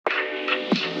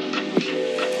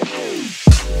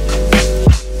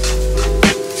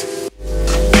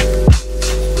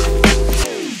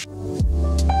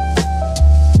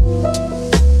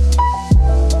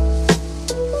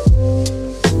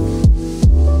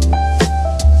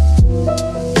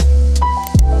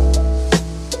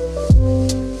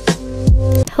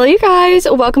Hello you guys,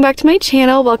 welcome back to my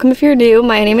channel. Welcome if you're new.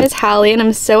 My name is Hallie and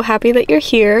I'm so happy that you're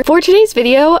here. For today's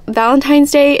video,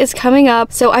 Valentine's Day is coming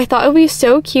up, so I thought it would be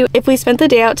so cute if we spent the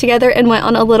day out together and went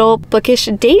on a little bookish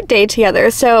date day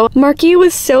together. So Marky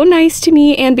was so nice to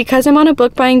me, and because I'm on a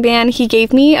book buying ban, he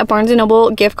gave me a Barnes & Noble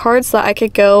gift card so that I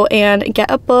could go and get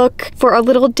a book for a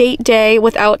little date day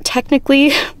without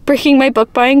technically breaking my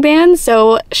book buying ban.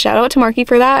 So shout out to Marky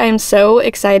for that. I'm so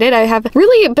excited. I have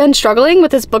really been struggling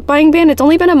with this book buying ban. It's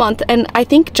only been a month, and I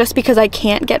think just because I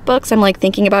can't get books, I'm like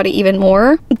thinking about it even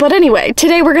more. But anyway,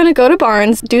 today we're gonna go to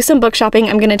Barnes, do some book shopping.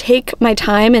 I'm gonna take my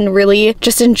time and really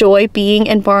just enjoy being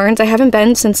in Barnes. I haven't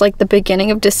been since like the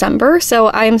beginning of December,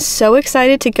 so I'm so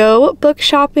excited to go book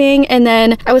shopping. And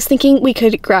then I was thinking we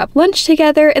could grab lunch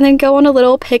together and then go on a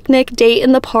little picnic date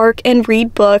in the park and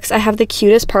read books. I have the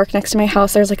cutest park next to my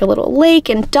house. There's like a little lake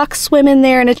and ducks swim in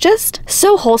there, and it's just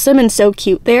so wholesome and so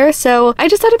cute there. So I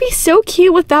just thought it'd be so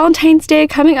cute with Valentine's Day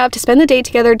coming up to spend the day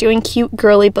together doing cute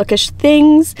girly bookish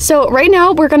things. So right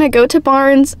now we're gonna go to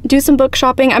Barnes, do some book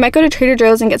shopping. I might go to Trader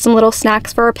Joe's and get some little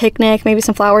snacks for our picnic, maybe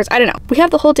some flowers. I don't know. We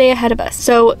have the whole day ahead of us.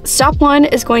 So stop one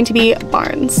is going to be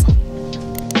Barnes.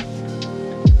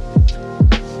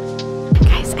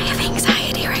 Guys, I have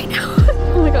anxiety right now.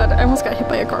 Oh my god, I almost got hit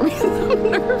by a car because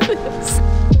I'm nervous.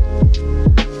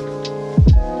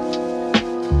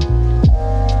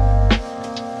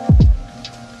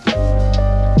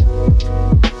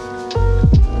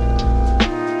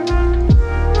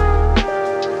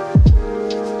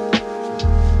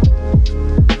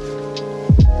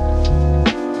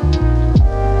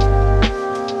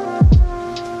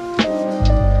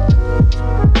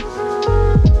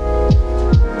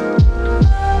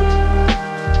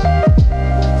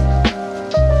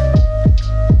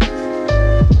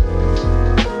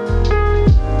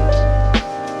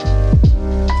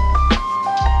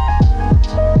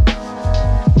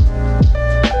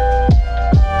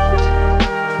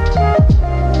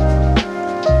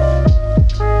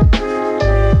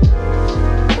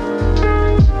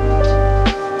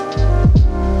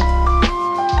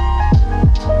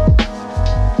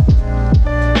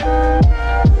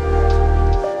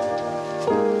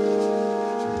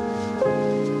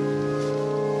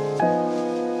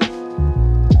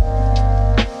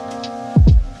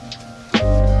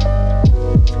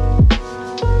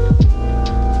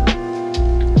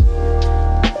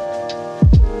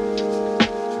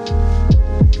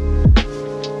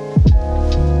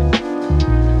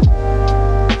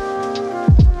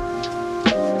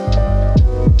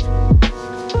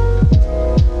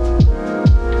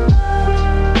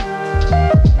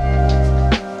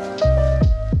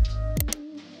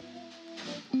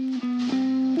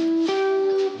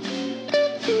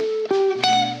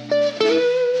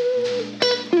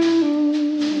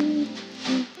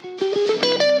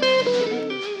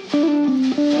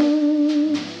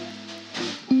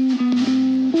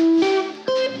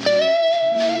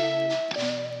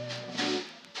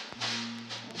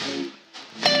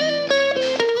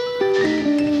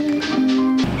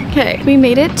 Okay, we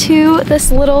made it to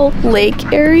this little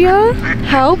lake area.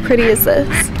 How pretty is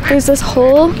this? There's this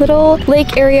whole little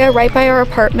lake area right by our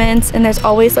apartments, and there's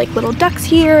always like little ducks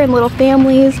here and little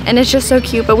families, and it's just so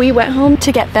cute. But we went home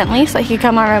to get Bentley so he could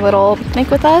come on our little picnic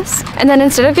with us. And then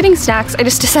instead of getting snacks, I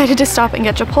just decided to stop and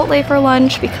get Chipotle for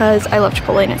lunch because I love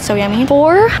Chipotle and it's so yummy.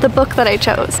 For the book that I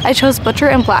chose Butcher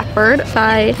and Blackbird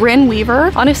by Bryn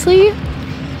Weaver. Honestly,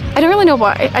 I don't really know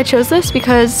why I chose this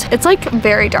because it's like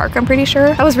very dark, I'm pretty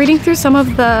sure. I was reading through some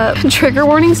of the trigger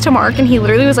warnings to Mark and he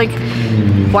literally was like,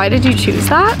 why did you choose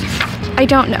that? I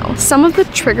don't know. Some of the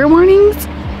trigger warnings,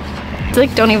 I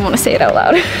like don't even want to say it out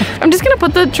loud. I'm just gonna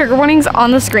put the trigger warnings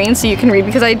on the screen so you can read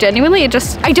because I genuinely I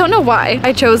don't know why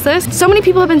I chose this. So many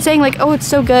people have been saying like, oh, it's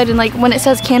so good, and like when it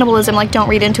says cannibalism, like don't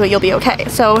read into it, you'll be okay.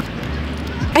 So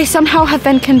I somehow have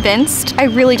been convinced. I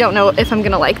really don't know if I'm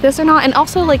gonna like this or not. And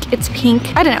also like it's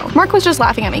pink. I don't know. Mark was just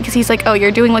laughing at me because he's like, oh,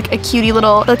 you're doing like a cutie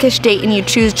little bookish date and you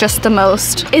choose just the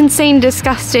most insane,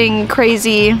 disgusting,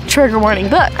 crazy trigger warning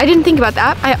book. I didn't think about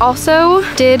that. I also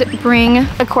did bring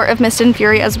A Court of Mist and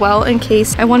Fury as well in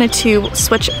case I wanted to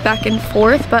switch back and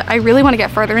forth, but I really want to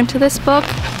get further into this book.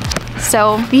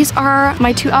 So these are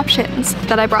my two options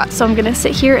that I brought. So I'm gonna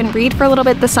sit here and read for a little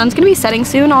bit. The sun's gonna be setting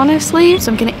soon, honestly.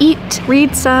 So I'm gonna eat,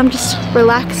 read some, just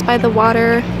relax by the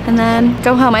water, and then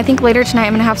go home. I think later tonight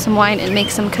I'm gonna have some wine and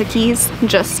make some cookies and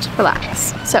just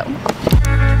relax. So.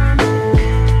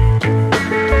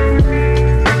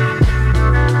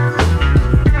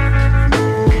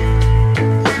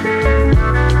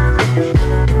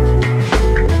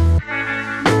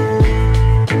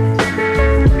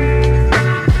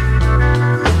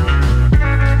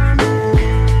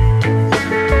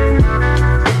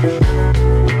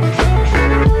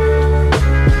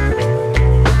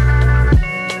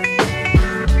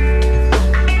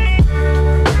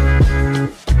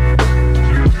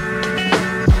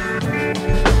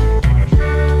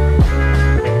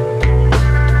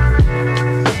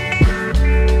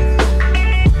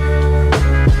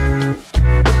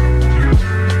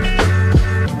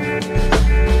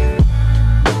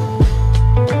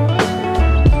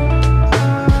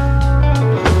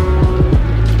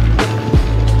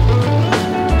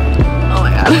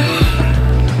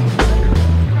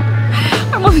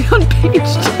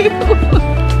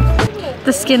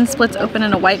 skin splits open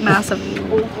and a white mass of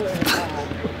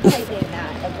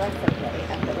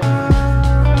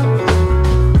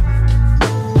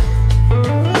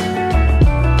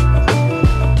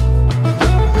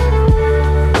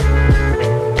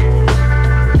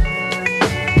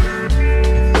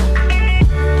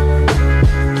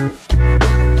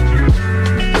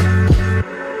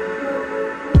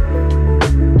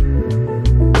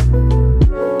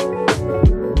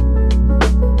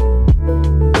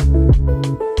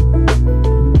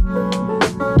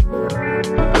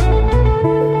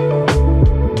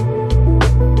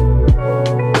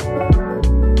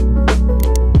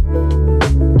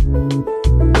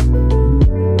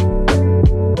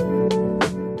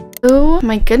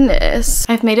my goodness,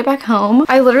 I've made it back home.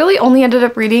 I literally only ended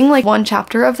up reading like one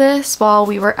chapter of this while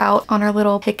we were out on our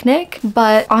little picnic,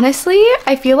 but honestly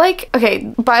I feel like,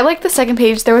 okay, by like the second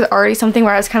page there was already something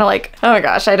where I was kind of like, oh my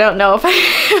gosh, I don't know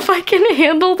if I can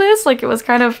handle this. Like it was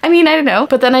kind of, I mean, I don't know,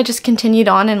 but then I just continued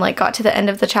on and like got to the end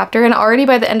of the chapter, and already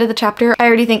by the end of the chapter I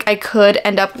already think I could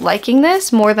end up liking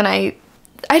this more than I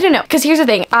don't know, because here's the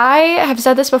thing, I have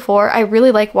said this before, I really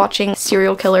like watching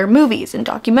serial killer movies and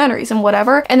documentaries and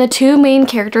whatever, and the two main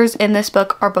characters in this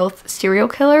book are both serial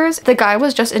killers. The guy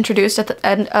was just introduced at the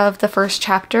end of the first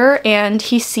chapter, and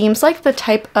he seems like the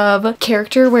type of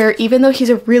character where even though he's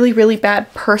a really, really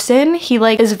bad person, he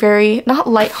like is very, not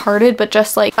lighthearted, but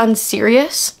just like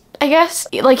unserious, I guess.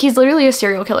 Like he's literally a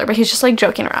serial killer, but he's just like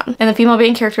joking around. And the female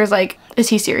main character is like, is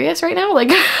he serious right now?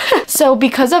 Like, so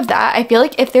because of that, I feel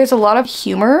like if there's a lot of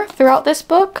humor throughout this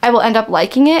book, I will end up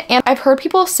liking it. And I've heard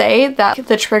people say that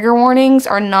the trigger warnings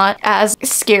are not as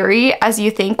scary as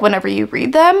you think whenever you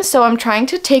read them. So I'm trying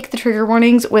to take the trigger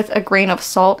warnings with a grain of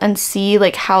salt and see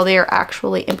like how they are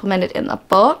actually implemented in the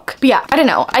book. But yeah, I don't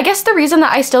know. I guess the reason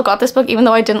that I still got this book, even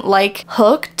though I didn't like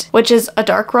Hooked, which is a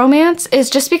dark romance, is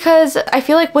just because I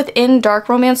feel like within dark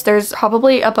romance, there's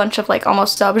probably a bunch of like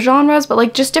almost subgenres, but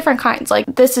like just different kinds.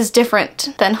 Like this is different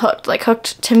than Hooked. Like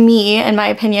Hooked to me, in my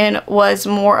opinion, was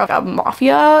more of a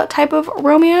mafia type of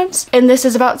romance. And this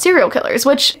is about serial killers,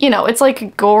 which, you know, it's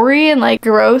like gory and like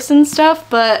gross and stuff,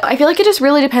 but I feel like it just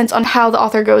really depends on how the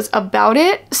author goes about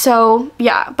it. So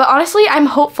yeah, but honestly, I'm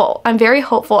hopeful. I'm very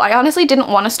hopeful. I honestly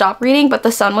didn't want to stop reading, but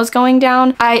the sun was going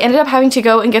down. I ended up having to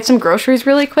go and get some groceries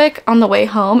really quick on the way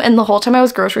home. And the whole time I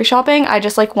was grocery shopping, I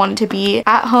just like wanted to be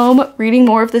at home reading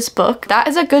more of this book. That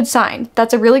is a good sign.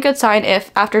 That's a really good sign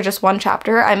if after just one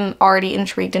chapter I'm already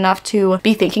intrigued enough to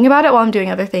be thinking about it while I'm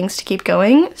doing other things to keep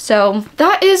going. So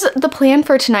that is the plan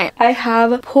for tonight. I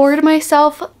have poured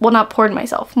myself, well, not poured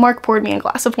myself, Mark poured me a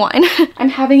glass of wine. I'm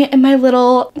having it in my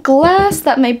little glass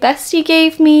that my bestie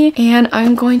gave me, and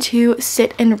I'm going to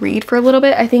sit and read for a little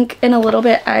bit. I think in a little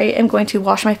bit I am going to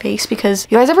wash my face, because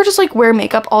you guys ever just like wear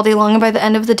makeup all day long and by the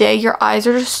end of the day your eyes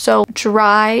are just so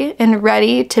dry and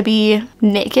ready to be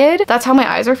naked? That's how my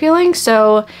eyes are feeling.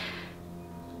 So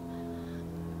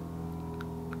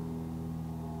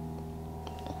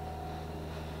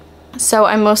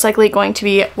I'm most likely going to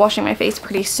be washing my face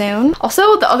pretty soon.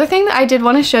 Also, the other thing that I did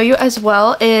want to show you as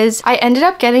well is I ended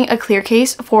up getting a clear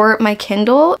case for my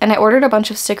Kindle, and I ordered a bunch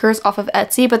of stickers off of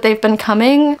Etsy, but they've been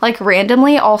coming like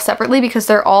randomly all separately because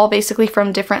they're all basically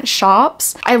from different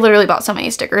shops. I literally bought so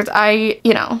many stickers. I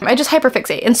just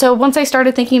hyperfixate. And so once I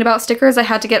started thinking about stickers, I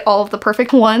had to get all of the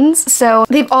perfect ones. So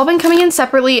they've all been coming in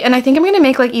separately, and I think I'm going to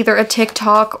make like either a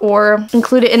TikTok or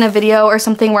include it in a video or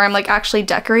something where I'm like actually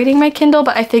decorating my Kindle.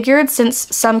 But I figured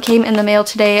since some came in the mail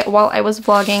today while I was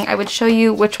vlogging, I would show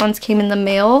you which ones came in the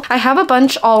mail. I have a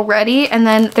bunch already, and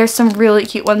then there's some really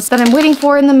cute ones that I'm waiting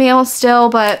for in the mail still,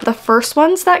 but the first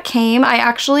ones that came, I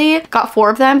actually got 4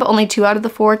 of them, but only 2 out of the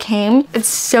 4 came. It's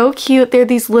so cute. They're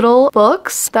these little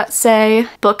books that say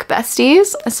Book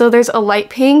Besties. So there's a light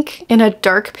pink and a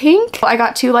dark pink. I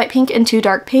got 2 light pink and 2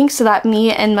 dark pink so that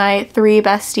me and my 3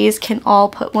 besties can all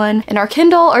put one in our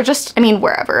Kindle, or just, I mean,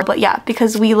 wherever. But yeah,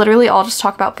 because we literally all just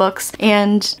talk about books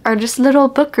and are just little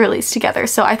book girlies together.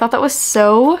 So I thought that was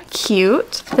so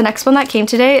cute. The next one that came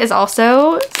today is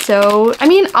also so, I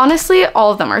mean, honestly,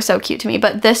 all of them are so cute to me,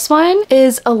 but this one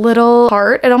is a little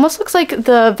heart. It almost looks like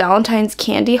the Valentine's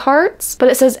candy hearts, but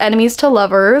it says enemies to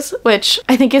lovers, which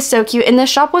I think is so cute. And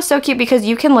this shop was so cute because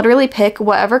you can literally pick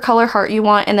whatever color heart you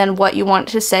want and then what you want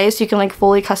it to say, so you can like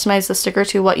fully customize the sticker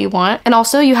to what you want. And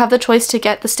also you have the choice to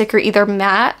get the sticker either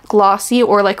matte, glossy,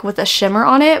 or like with a shimmer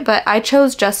on it, but I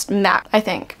chose just matte, I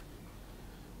think.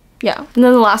 Yeah. And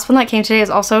then the last one that came today is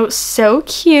also so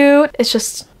cute. It's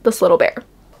just this little bear.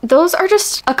 those are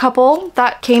just a couple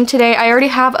that came today. I already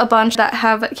have a bunch that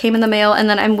came in the mail, and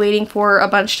then I'm waiting for a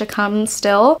bunch to come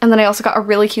still. And then I also got a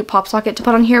really cute pop socket to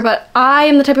put on here, but I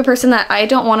am the type of person that I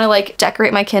don't want to like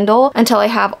decorate my Kindle until I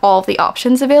have all of the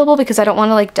options available, because I don't want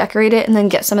to like decorate it and then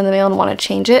get some in the mail and want to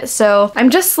change it. So I'm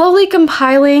just slowly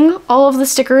compiling all of the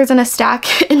stickers in a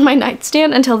stack in my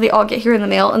nightstand until they all get here in the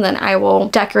mail, and then I will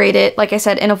decorate it, like I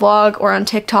said, in a vlog or on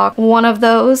TikTok, one of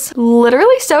those.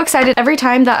 Literally so excited. Every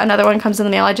time that another one comes in the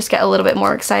mail, I just get a little bit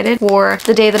more excited for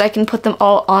the day that I can put them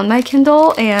all on my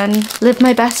Kindle and live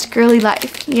my best girly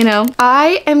life, you know?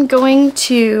 I am going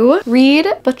to read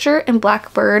Butcher and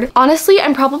Blackbird. Honestly,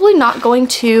 I'm probably not going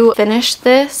to finish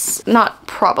this. Not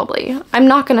probably. I'm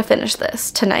not gonna finish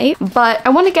this tonight, but I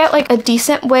want to get like a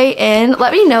decent way in.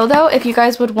 Let me know though if you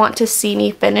guys would want to see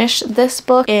me finish this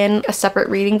book in a separate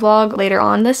reading vlog later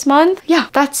on this month. Yeah,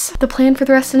 that's the plan for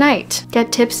the rest of the night.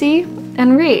 Get tipsy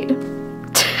and read.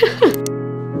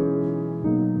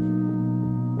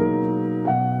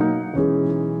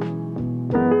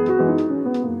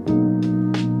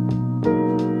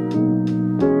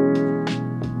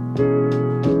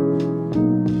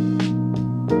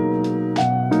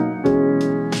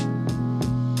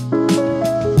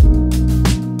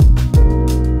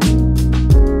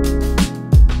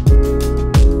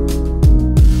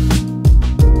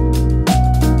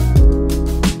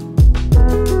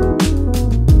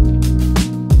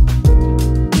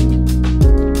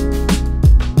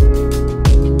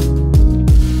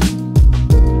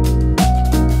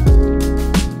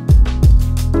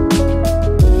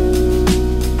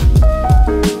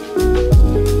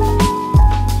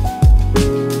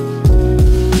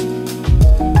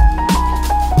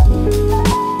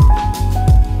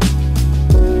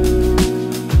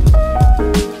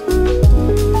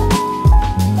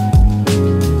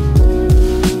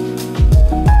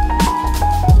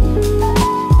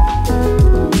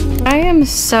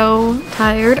 So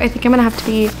tired. I think I'm gonna have to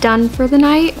be done for the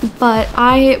night, but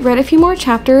I read a few more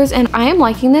chapters and I am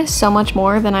liking this so much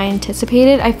more than I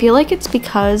anticipated. I feel like it's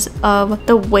because of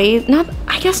the way,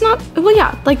 well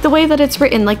yeah, like the way that it's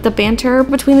written, like the banter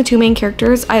between the two main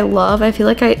characters I love. I feel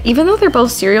like even though they're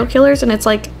both serial killers and it's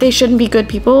like they shouldn't be good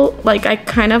people, like I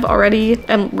kind of already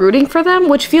am rooting for them,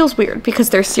 which feels weird because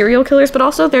they're serial killers, but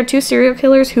also they're two serial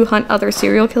killers who hunt other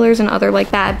serial killers and other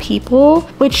like bad people,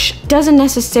 which doesn't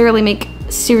necessarily make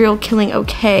serial killing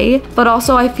okay, but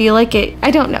also I feel like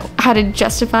I don't know how to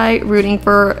justify rooting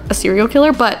for a serial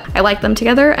killer, but I like them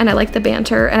together and I like the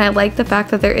banter and I like the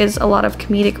fact that there is a lot of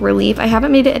comedic relief. I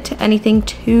haven't made it to anything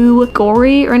too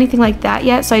gory or anything like that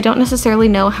yet, so I don't necessarily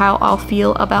know how I'll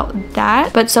feel about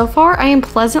that, but so far I am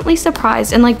pleasantly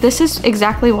surprised, and like this is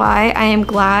exactly why I am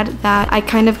glad that I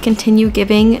kind of continue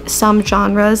giving some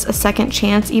genres a second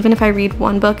chance, even if I read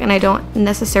one book and I don't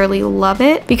necessarily love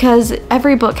it, because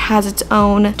every book has its own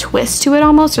twist to it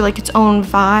almost, or like its own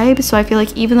vibe. So I feel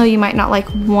like even though you might not like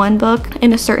one book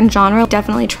in a certain genre,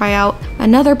 definitely try out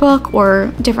another book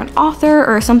or different author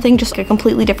or something, just a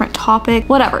completely different topic,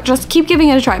 whatever. Just keep giving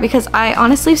it a try, because I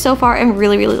honestly so far am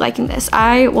really liking this.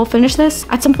 I will finish this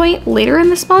at some point later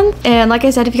in this month, and like I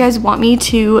said, if you guys want me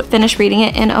to finish reading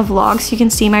it in a vlog so you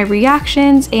can see my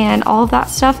reactions and all of that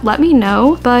stuff, let me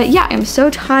know. But yeah, I'm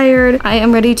so tired. I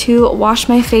am ready to wash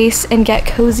my face and get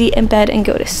cozy in bed and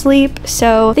go to sleep.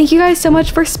 So thank you guys so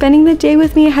much for spending the day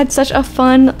with me. I had such a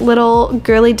fun little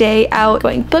girly day out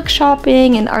going book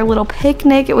shopping and our little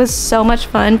picnic. It was so much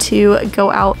fun to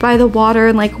go out by the water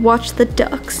and like watch the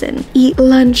ducks and eat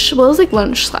lunch. Well, it was like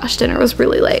lunch slash dinner. It was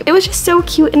really late. It was just so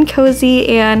cute and cozy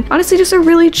and honestly just a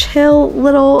really chill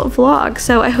little vlog.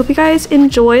 So I hope you guys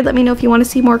enjoyed. Let me know if you want to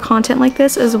see more content like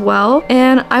this as well.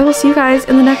 And I will see you guys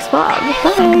in the next vlog.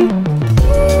 Bye!